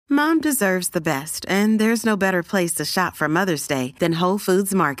Mom deserves the best, and there's no better place to shop for Mother's Day than Whole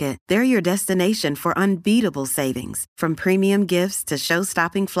Foods Market. They're your destination for unbeatable savings, from premium gifts to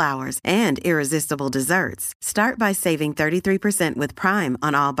show-stopping flowers and irresistible desserts. Start by saving 33% with Prime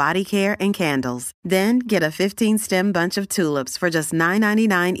on all body care and candles. Then get a 15-stem bunch of tulips for just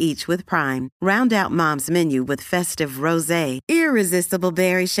 $9.99 each with Prime. Round out Mom's menu with festive rosé, irresistible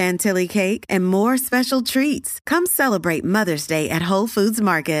berry chantilly cake, and more special treats. Come celebrate Mother's Day at Whole Foods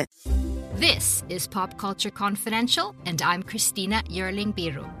Market. This is Pop Culture Confidential, and I'm Christina Yerling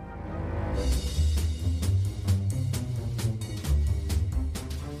Biru.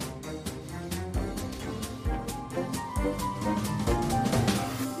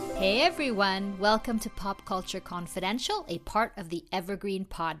 Hey everyone, welcome to Pop Culture Confidential, a part of the Evergreen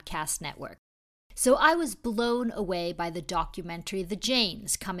Podcast Network. So I was blown away by the documentary The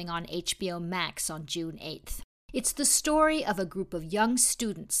Janes coming on HBO Max on June 8th. It's the story of a group of young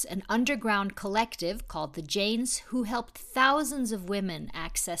students, an underground collective called The Janes, who helped thousands of women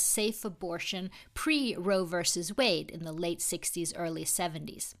access safe abortion pre-Roe v. Wade in the late 60s, early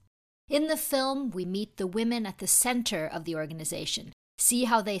 70s. In the film, we meet the women at the center of the organization, see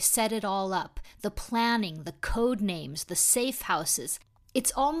how they set it all up, the planning, the code names, the safe houses.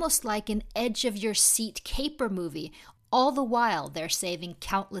 It's almost like an edge-of-your-seat caper movie, all the while they're saving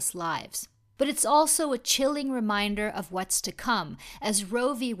countless lives. But it's also a chilling reminder of what's to come, as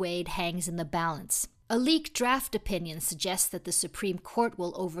Roe v. Wade hangs in the balance. A leaked draft opinion suggests that the Supreme Court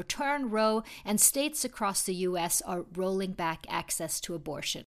will overturn Roe, and states across the U.S. are rolling back access to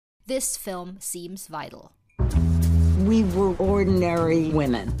abortion. This film seems vital. We were ordinary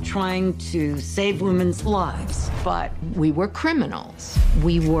women trying to save women's lives, but we were criminals.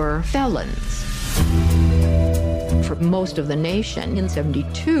 We were felons. For most of the nation, in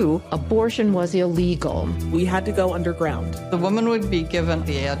 72, abortion was illegal. We had to go underground. The woman would be given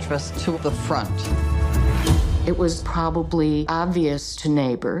the address to the front. It was probably obvious to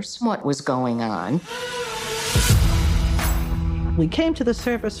neighbors what was going on. We came to the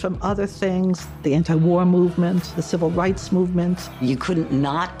surface from other things, the anti-war movement, the civil rights movement. You couldn't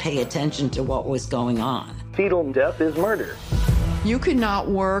not pay attention to what was going on. Fetal death is murder. You could not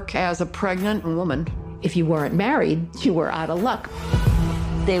work as a pregnant woman. If you weren't married, you were out of luck.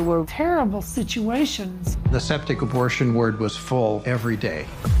 They were terrible situations. The septic abortion ward was full every day.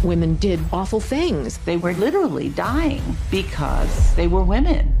 Women did awful things. They were literally dying because they were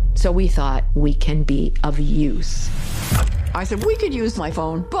women. So we thought we can be of use. I said, we could use my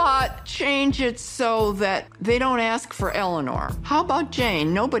phone, but change it so that they don't ask for Eleanor. How about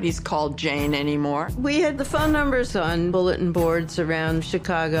Jane? Nobody's called Jane anymore. We had the phone numbers on bulletin boards around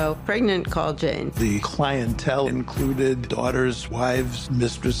Chicago. Pregnant, call Jane. The clientele included daughters, wives,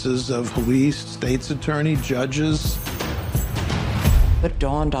 mistresses of police, state's attorney, judges. It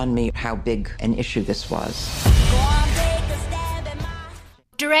dawned on me how big an issue this was.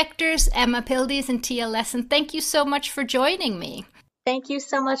 Directors Emma Pildes and Tia Lesson, thank you so much for joining me. Thank you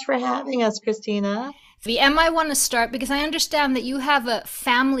so much for having us, Christina. Emma, I want to start because I understand that you have a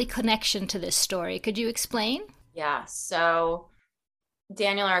family connection to this story. Could you explain? Yeah, so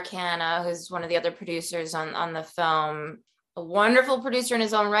Daniel Arcana, who's one of the other producers on the film, a wonderful producer in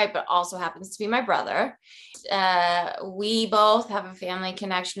his own right, but also happens to be my brother. We both have a family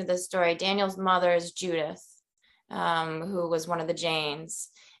connection to this story. Daniel's mother is Judith, who was one of the Janes.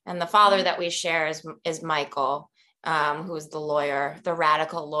 And the father that we share is Michael, who is the lawyer, the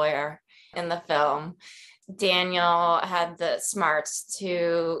radical lawyer in the film. Daniel had the smarts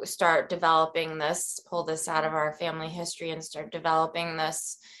to start developing this, pull this out of our family history and start developing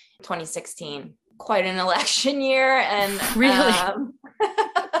this 2016. Quite an election year. And really?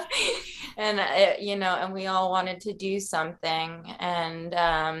 And we all wanted to do something. And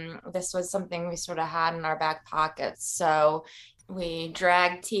this was something we sort of had in our back pockets. So we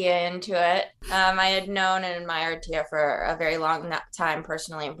dragged Tia into it. I had known and admired Tia for a very long time,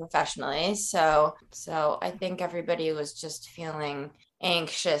 personally and professionally. So I think everybody was just feeling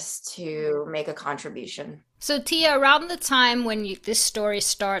anxious to make a contribution. So Tia, around the time when this story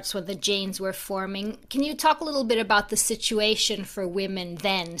starts, when the Janes were forming, can you talk a little bit about the situation for women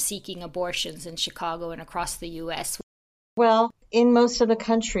then seeking abortions in Chicago and across the U.S.? Well, in most of the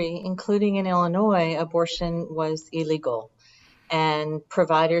country, including in Illinois, abortion was illegal. And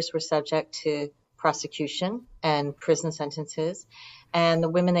providers were subject to prosecution and prison sentences. And the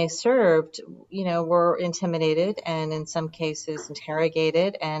women they served, were intimidated and in some cases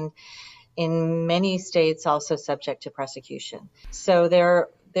interrogated, and in many states also subject to prosecution. So there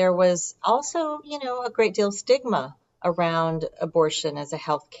was also, a great deal of stigma around abortion as a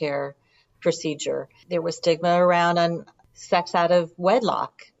healthcare procedure. There was stigma around sex out of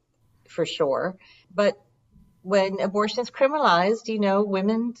wedlock for sure. But when abortion is criminalized,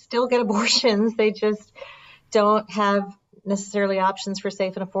 women still get abortions. They just don't have necessarily options for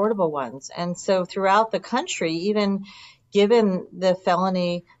safe and affordable ones. And so throughout the country, even given the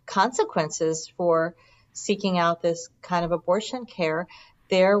felony consequences for seeking out this kind of abortion care,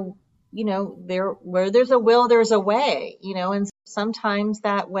 where there's a will, there's a way, and sometimes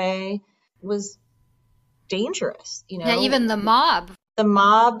that way was dangerous, Yeah, even the mob. The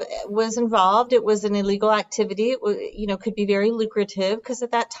mob was involved. It was an illegal activity. It could be very lucrative because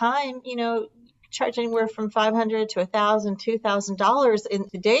at that time, charge anywhere from $500 to $1,000, $2,000 in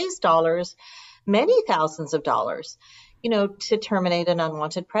today's dollars, many thousands of dollars, to terminate an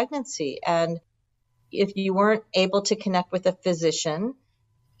unwanted pregnancy. And if you weren't able to connect with a physician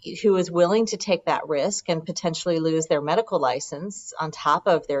who is willing to take that risk and potentially lose their medical license on top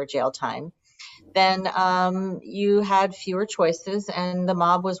of their jail time, then you had fewer choices, and the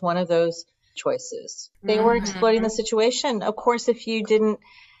mob was one of those choices. They were exploiting the situation. Of course, if you didn't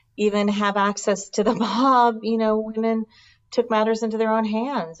even have access to the mob, women took matters into their own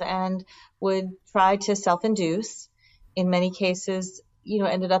hands and would try to self-induce. In many cases,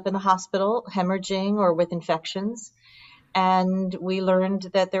 ended up in the hospital hemorrhaging or with infections. And we learned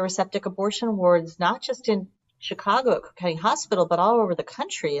that there were septic abortion wards, not just in Chicago at Cook County Hospital, but all over the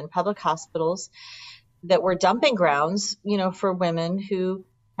country in public hospitals that were dumping grounds, for women who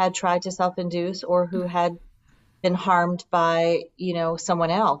had tried to self-induce or who had been harmed by,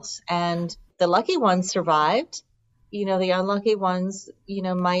 someone else. And the lucky ones survived. The unlucky ones,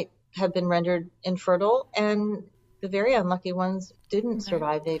 might have been rendered infertile, and the very unlucky ones didn't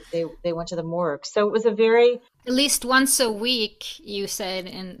survive. They went to the morgue. So it was a very... At least once a week, you said,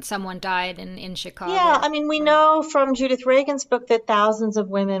 and someone died in Chicago. Yeah, I mean, we know from Judith Reagan's book that thousands of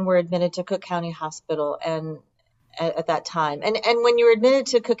women were admitted to Cook County Hospital and at that time. And when you were admitted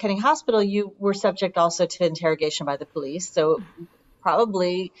to Cook County Hospital, you were subject also to interrogation by the police. So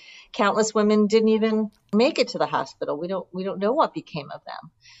probably countless women didn't even make it to the hospital. We don't know what became of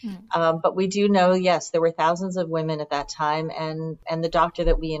them. But we do know, yes, there were thousands of women at that time. And the doctor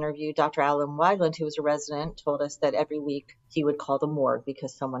that we interviewed, Dr. Alan Weidland, who was a resident, told us that every week he would call the morgue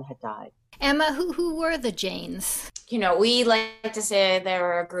because someone had died. Emma, who were the Janes? We like to say they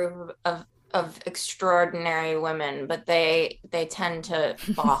were a group of extraordinary women, but they tend to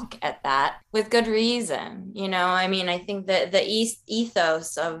balk at that with good reason. I think that the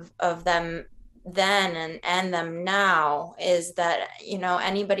ethos of them then and them now is that,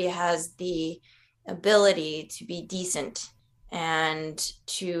 anybody has the ability to be decent and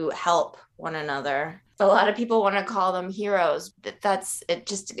to help one another. A lot of people want to call them heroes, but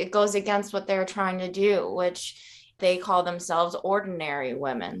it goes against what they're trying to do, which they call themselves ordinary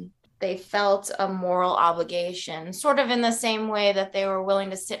women. They felt a moral obligation, sort of in the same way that they were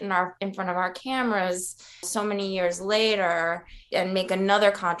willing to sit in front of our cameras so many years later and make another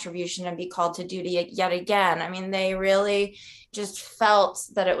contribution and be called to duty yet again. I mean, they really just felt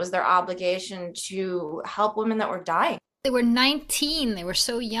that it was their obligation to help women that were dying. They were 19. They were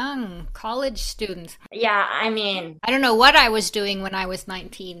so young, college students. Yeah, I mean... I don't know what I was doing when I was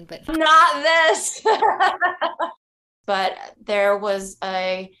 19, but... Not this! But there was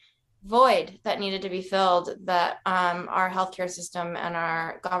a void that needed to be filled, that our healthcare system and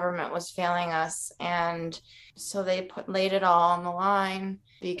our government was failing us. And so they laid it all on the line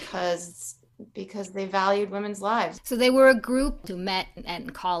because they valued women's lives. So they were a group who met in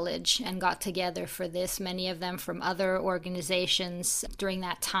college and got together for this, many of them from other organizations during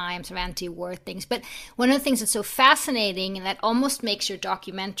that time, some anti-war things. But one of the things that's so fascinating and that almost makes your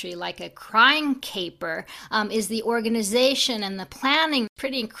documentary like a crime caper is the organization and the planning.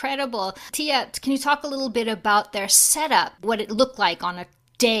 Pretty incredible. Tia, can you talk a little bit about their setup, what it looked like on a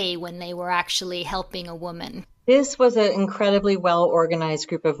day when they were actually helping a woman? This was an incredibly well-organized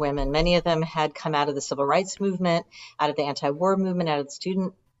group of women. Many of them had come out of the civil rights movement, out of the anti-war movement, out of the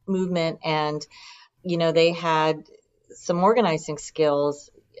student movement, and, they had some organizing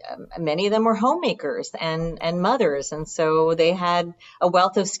skills. Many of them were homemakers and mothers, and so they had a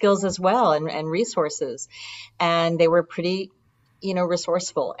wealth of skills as well and resources, and they were pretty,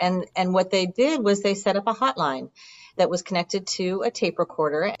 resourceful. And what they did was they set up a hotline that was connected to a tape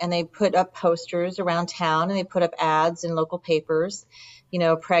recorder, and they put up posters around town, and they put up ads in local papers,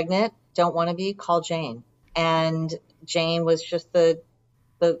 pregnant, don't want to be, call Jane. And Jane was just the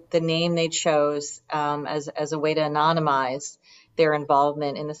name they chose as a way to anonymize their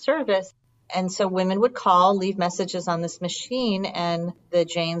involvement in the service. And so women would call, leave messages on this machine, and the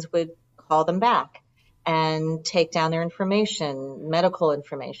Janes would call them back and take down their information, medical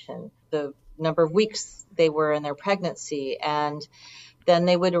information, the number of weeks they were in their pregnancy, and then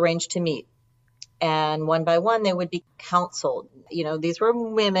they would arrange to meet. And one by one, they would be counseled. These were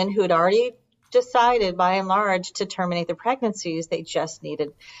women who had already decided by and large to terminate their pregnancies. They just needed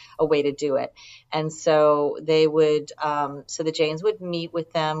a way to do it. And so they would, so the Janes would meet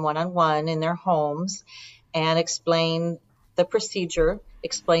with them one-on-one in their homes and explain the procedure,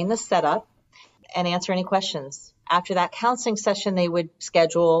 explain the setup, and answer any questions. After that counseling session, they would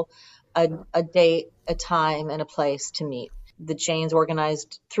schedule a date, a time, and a place to meet. The Janes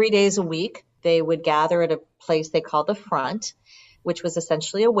organized 3 days a week. They would gather at a place they called the Front, which was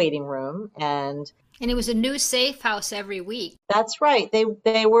essentially a waiting room. And it was a new safe house every week. That's right.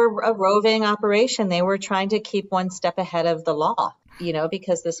 They were a roving operation. They were trying to keep one step ahead of the law,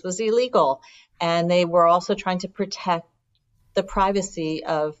 because this was illegal. And they were also trying to protect the privacy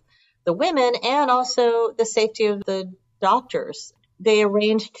of the women and also the safety of the doctors. They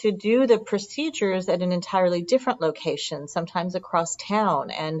arranged to do the procedures at an entirely different location, sometimes across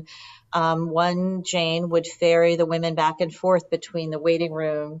town. And one Jane would ferry the women back and forth between the waiting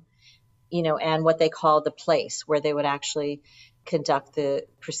room, and what they called the place where they would actually conduct the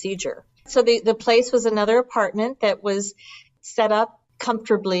procedure. So the place was another apartment that was set up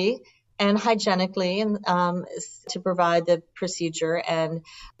comfortably and hygienically and to provide the procedure. And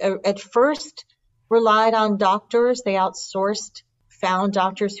at first relied on doctors. They outsourced, found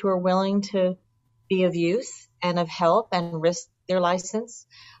doctors who were willing to be of use and of help and risk their license.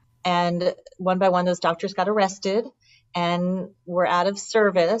 And one by one, those doctors got arrested and were out of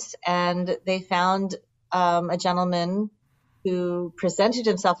service. And they found a gentleman who presented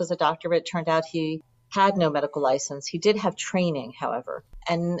himself as a doctor, but it turned out he had no medical license. He did have training, however.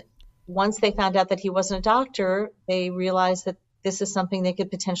 And once they found out that he wasn't a doctor, they realized that this is something they could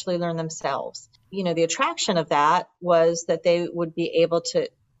potentially learn themselves. The attraction of that was that they would be able to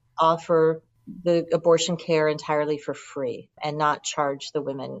offer the abortion care entirely for free and not charge the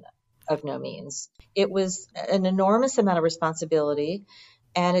women of no means. It was an enormous amount of responsibility,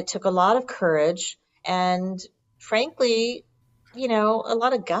 and it took a lot of courage and, frankly, a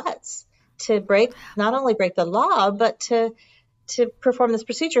lot of guts to not only break the law, but to perform this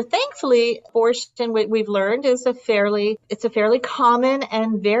procedure. Thankfully, abortion, we've learned, is a fairly common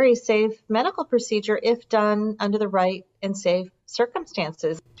and very safe medical procedure if done under the right and safe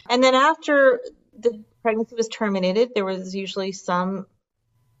circumstances. And then after the pregnancy was terminated, there was usually some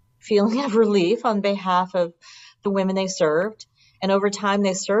feeling of relief on behalf of the women they served. And over time,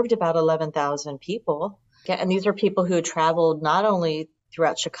 they served about 11,000 people. And these are people who had traveled not only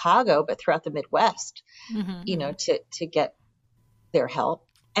throughout Chicago, but throughout the Midwest, to get their help.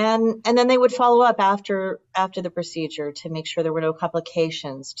 And then they would follow up after the procedure to make sure there were no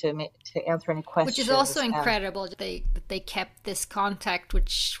complications, to answer any questions. Which is also incredible. They kept this contact,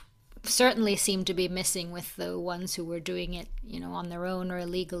 which certainly seemed to be missing with the ones who were doing it, on their own or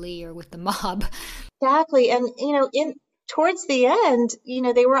illegally or with the mob. Exactly. And, towards the end,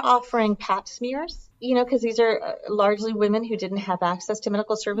 they were offering pap smears, because these are largely women who didn't have access to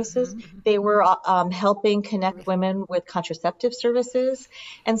medical services. Mm-hmm. They were helping connect women with contraceptive services.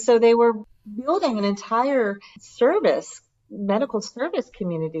 And so they were building an entire medical service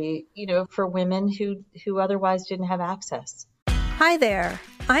community, for women who otherwise didn't have access. Hi there,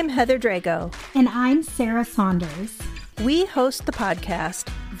 I'm Heather Drago. And I'm Sarah Saunders. We host the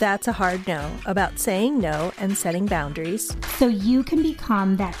podcast, That's a Hard No, about saying no and setting boundaries. So you can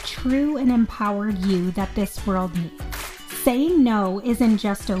become that true and empowered you that this world needs. Saying no isn't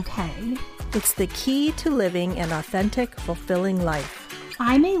just okay. It's the key to living an authentic, fulfilling life.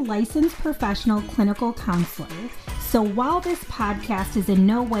 I'm a licensed professional clinical counselor. So while this podcast is in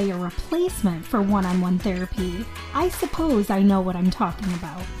no way a replacement for one-on-one therapy, I suppose I know what I'm talking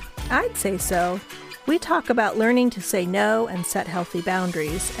about. I'd say so. We talk about learning to say no and set healthy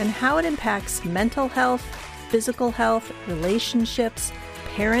boundaries and how it impacts mental health, physical health, relationships,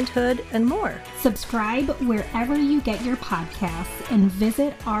 parenthood, and more. Subscribe wherever you get your podcasts and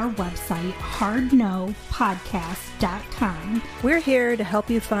visit our website, hardnopodcast.com. We're here to help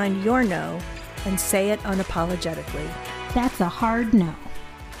you find your no and say it unapologetically. That's a hard no.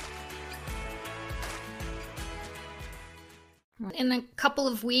 In a couple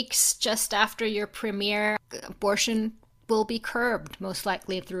of weeks, just after your premiere, abortion will be curbed, most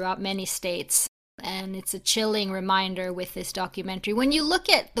likely throughout many states. And it's a chilling reminder with this documentary. When you look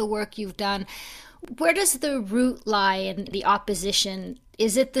at the work you've done, where does the root lie in the opposition?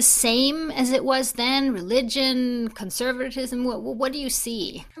 Is it the same as it was then? Religion, conservatism? What do you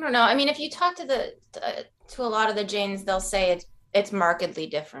see? I don't know. I mean, if you talk to a lot of the Janes, they'll say it's markedly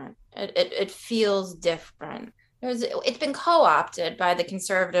different. It feels different. It's been co-opted by the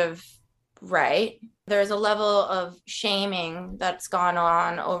conservative right. There's a level of shaming that's gone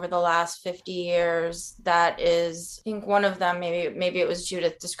on over the last 50 years that is, I think one of them, maybe it was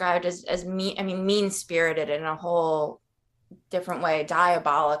Judith, described as mean-spirited in a whole different way,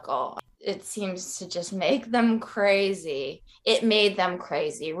 diabolical. It seems to just make them crazy. It made them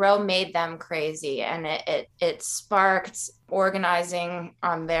crazy. Roe made them crazy, and it sparked organizing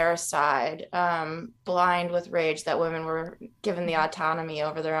on their side, blind with rage that women were given the autonomy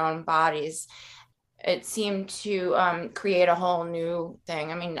over their own bodies. It seemed to create a whole new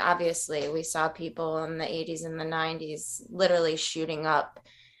thing. I mean, obviously, we saw people in the 80s and the 90s literally shooting up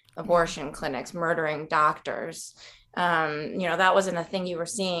abortion clinics, murdering doctors. That wasn't a thing you were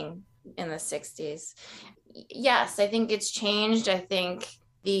seeing in the 60s. Yes, I think it's changed. I think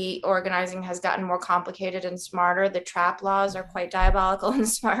the organizing has gotten more complicated and smarter. The trap laws are quite diabolical and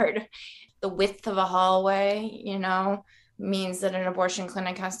smart. The width of a hallway, means that an abortion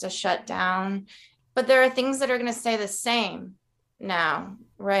clinic has to shut down. But there are things that are going to stay the same now,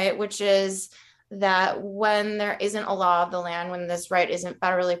 right? Which is that when there isn't a law of the land, when this right isn't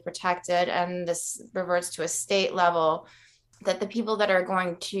federally protected and this reverts to a state level, that the people that are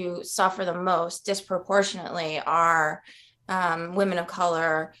going to suffer the most disproportionately are women of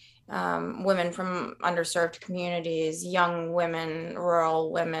color, women from underserved communities, young women,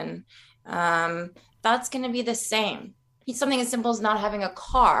 rural women. That's going to be the same. Something as simple as not having a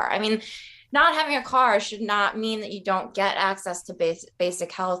car. I mean, not having a car should not mean that you don't get access to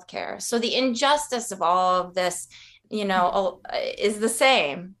basic health care. So the injustice of all of this, is the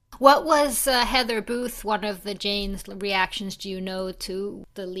same. What was Heather Booth, one of the Jane's reactions, do you know, to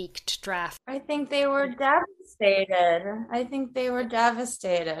the leaked draft? I think they were devastated. I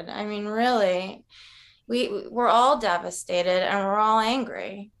mean, really, we're all devastated and we're all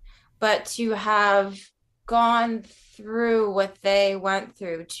angry. But to have gone through what they went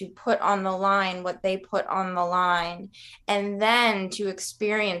through, to put on the line what they put on the line, and then to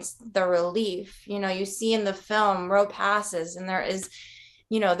experience the relief. You see in the film, Roe passes, and there is,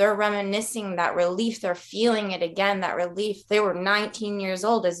 they're reminiscing that relief. They're feeling it again, that relief. They were 19 years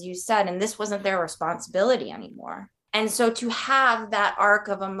old, as you said, and this wasn't their responsibility anymore. And so to have that arc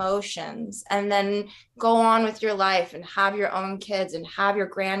of emotions and then go on with your life and have your own kids and have your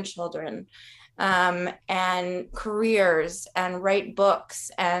grandchildren, and careers and write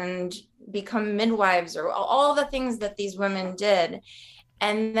books and become midwives, or all the things that these women did,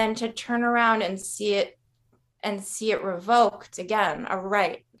 and then to turn around and see it revoked again, a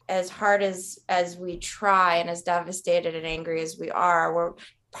right. As hard as we try and as devastated and angry as we are, we're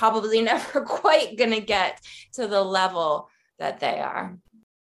probably never quite going to get to the level that they are.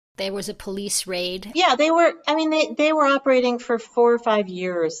 There was a police raid. Yeah, they were operating for 4 or 5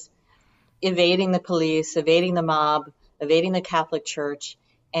 years, evading the police, evading the mob, evading the Catholic Church.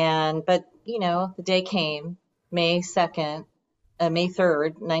 But the day came, May 3rd,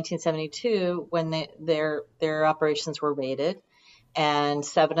 1972, when their operations were raided, and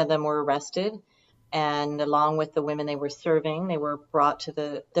 7 of them were arrested. And along with the women they were serving, they were brought to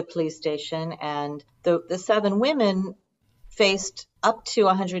the police station. And the 7 women faced up to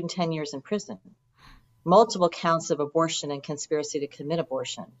 110 years in prison, multiple counts of abortion and conspiracy to commit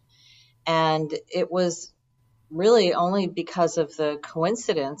abortion. And it was really only because of the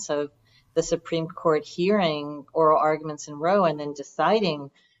coincidence of the Supreme Court hearing oral arguments in Roe and then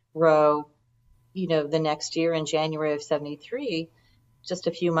deciding Roe, the next year in January of 73, just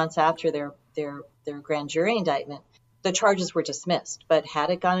a few months after their grand jury indictment, the charges were dismissed. But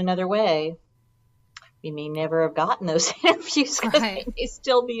had it gone another way, we may never have gotten those interviews because they may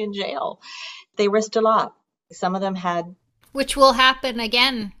still be in jail. They risked a lot. Some of them had. Which will happen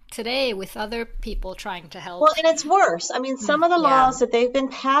again today with other people trying to help. Well, and it's worse. I mean, some of the laws that they've been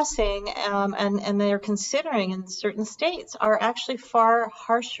passing and they're considering in certain states are actually far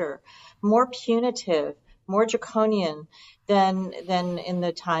harsher, more punitive, more draconian than in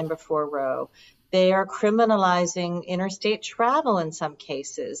the time before Roe. They are criminalizing interstate travel in some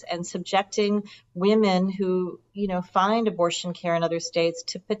cases and subjecting women who, find abortion care in other states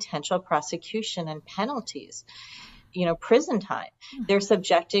to potential prosecution and penalties. Prison time. They're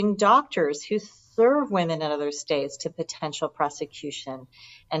subjecting doctors who serve women in other states to potential prosecution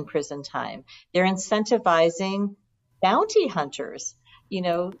and prison time. They're incentivizing bounty hunters,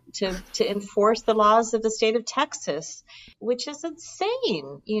 to enforce the laws of the state of Texas, which is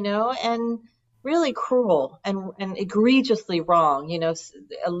insane, and really cruel and egregiously wrong.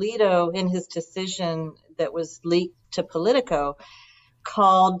 Alito, in his decision that was leaked to Politico,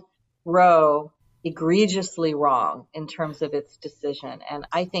 called Roe egregiously wrong in terms of its decision. And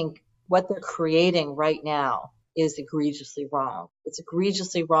I think what they're creating right now is egregiously wrong. It's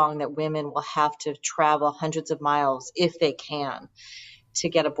egregiously wrong that women will have to travel hundreds of miles, if they can, to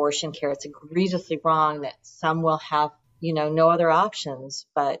get abortion care. It's egregiously wrong that some will have, no other options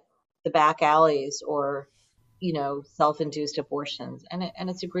but the back alleys or, self-induced abortions. And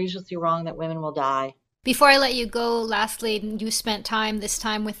it's egregiously wrong that women will die. Before I let you go, lastly, you spent this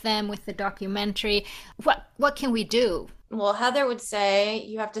time with them, with the documentary. What can we do? Well, Heather would say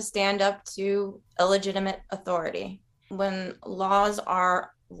you have to stand up to illegitimate authority. When laws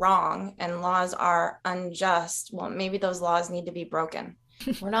are wrong and laws are unjust, well, maybe those laws need to be broken.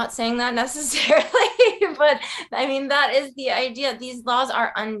 We're not saying that necessarily, but I mean, that is the idea. These laws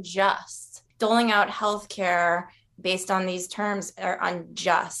are unjust. Doling out healthcare based on these terms are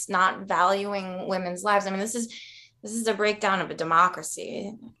unjust, not valuing women's lives. I mean, this is a breakdown of a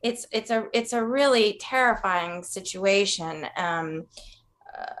democracy. It's a really terrifying situation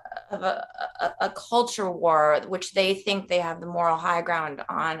of a culture war, which they think they have the moral high ground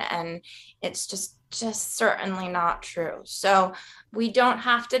on, and it's just certainly not true. So we don't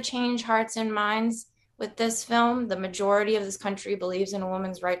have to change hearts and minds with this film. The majority of this country believes in a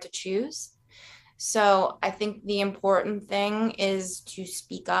woman's right to choose. So I think the important thing is to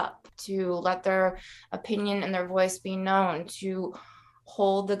speak up, to let their opinion and their voice be known, to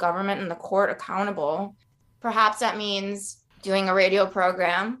hold the government and the court accountable. Perhaps that means doing a radio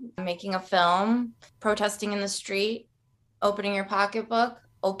program, making a film, protesting in the street, opening your pocketbook,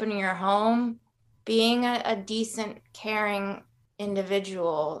 opening your home, being a decent, caring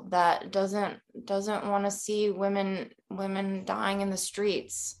individual that doesn't want to see women dying in the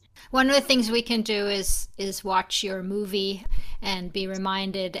streets. One of the things we can do is watch your movie and be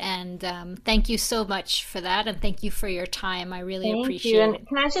reminded. And thank you so much for that. And thank you for your time. I really appreciate it. And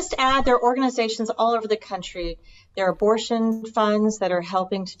can I just add, there are organizations all over the country. There are abortion funds that are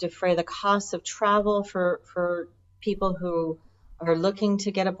helping to defray the costs of travel for people who are looking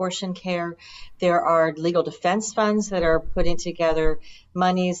to get abortion care. There are legal defense funds that are putting together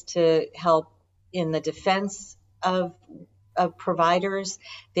monies to help in the defense of providers.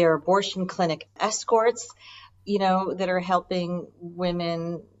 There are abortion clinic escorts, that are helping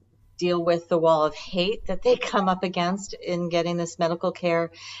women deal with the wall of hate that they come up against in getting this medical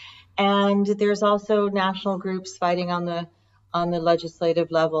care. And there's also national groups fighting on the legislative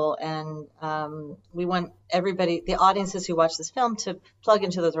level. And we want everybody, the audiences who watch this film, to plug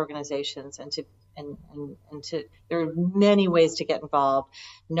into those organizations and to there are many ways to get involved.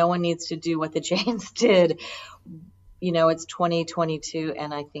 No one needs to do what the Janes did. It's 2022,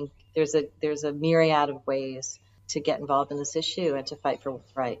 and I think there's a myriad of ways to get involved in this issue and to fight for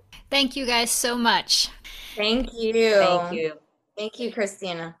what's right. Thank you guys so much. Thank you. Thank you. Thank you,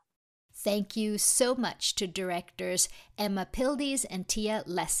 Christina. Thank you so much to directors Emma Pildes and Tia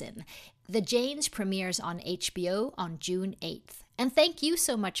Lessin. The Janes premieres on HBO on June 8th. And thank you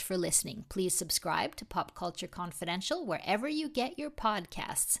so much for listening. Please subscribe to Pop Culture Confidential wherever you get your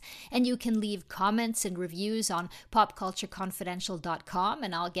podcasts. And you can leave comments and reviews on popcultureconfidential.com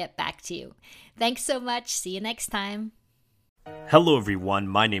and I'll get back to you. Thanks so much. See you next time. Hello everyone,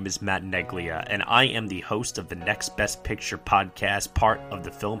 my name is Matt Neglia, and I am the host of the Next Best Picture podcast, part of the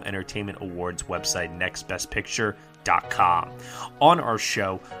Film Entertainment Awards website, nextbestpicture.com. On our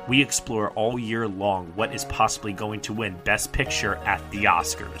show, we explore all year long what is possibly going to win Best Picture at the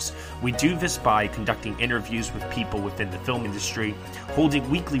Oscars. We do this by conducting interviews with people within the film industry, holding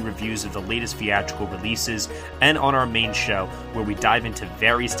weekly reviews of the latest theatrical releases, and on our main show, where we dive into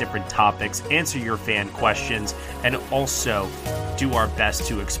various different topics, answer your fan questions, and also do our best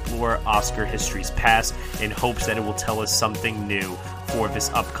to explore Oscar history's past in hopes that it will tell us something new for this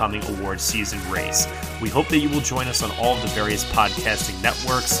upcoming award season race. We hope that you will join us on all of the various podcasting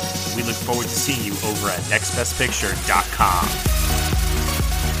networks. We look forward to seeing you over at nextbestpicture.com.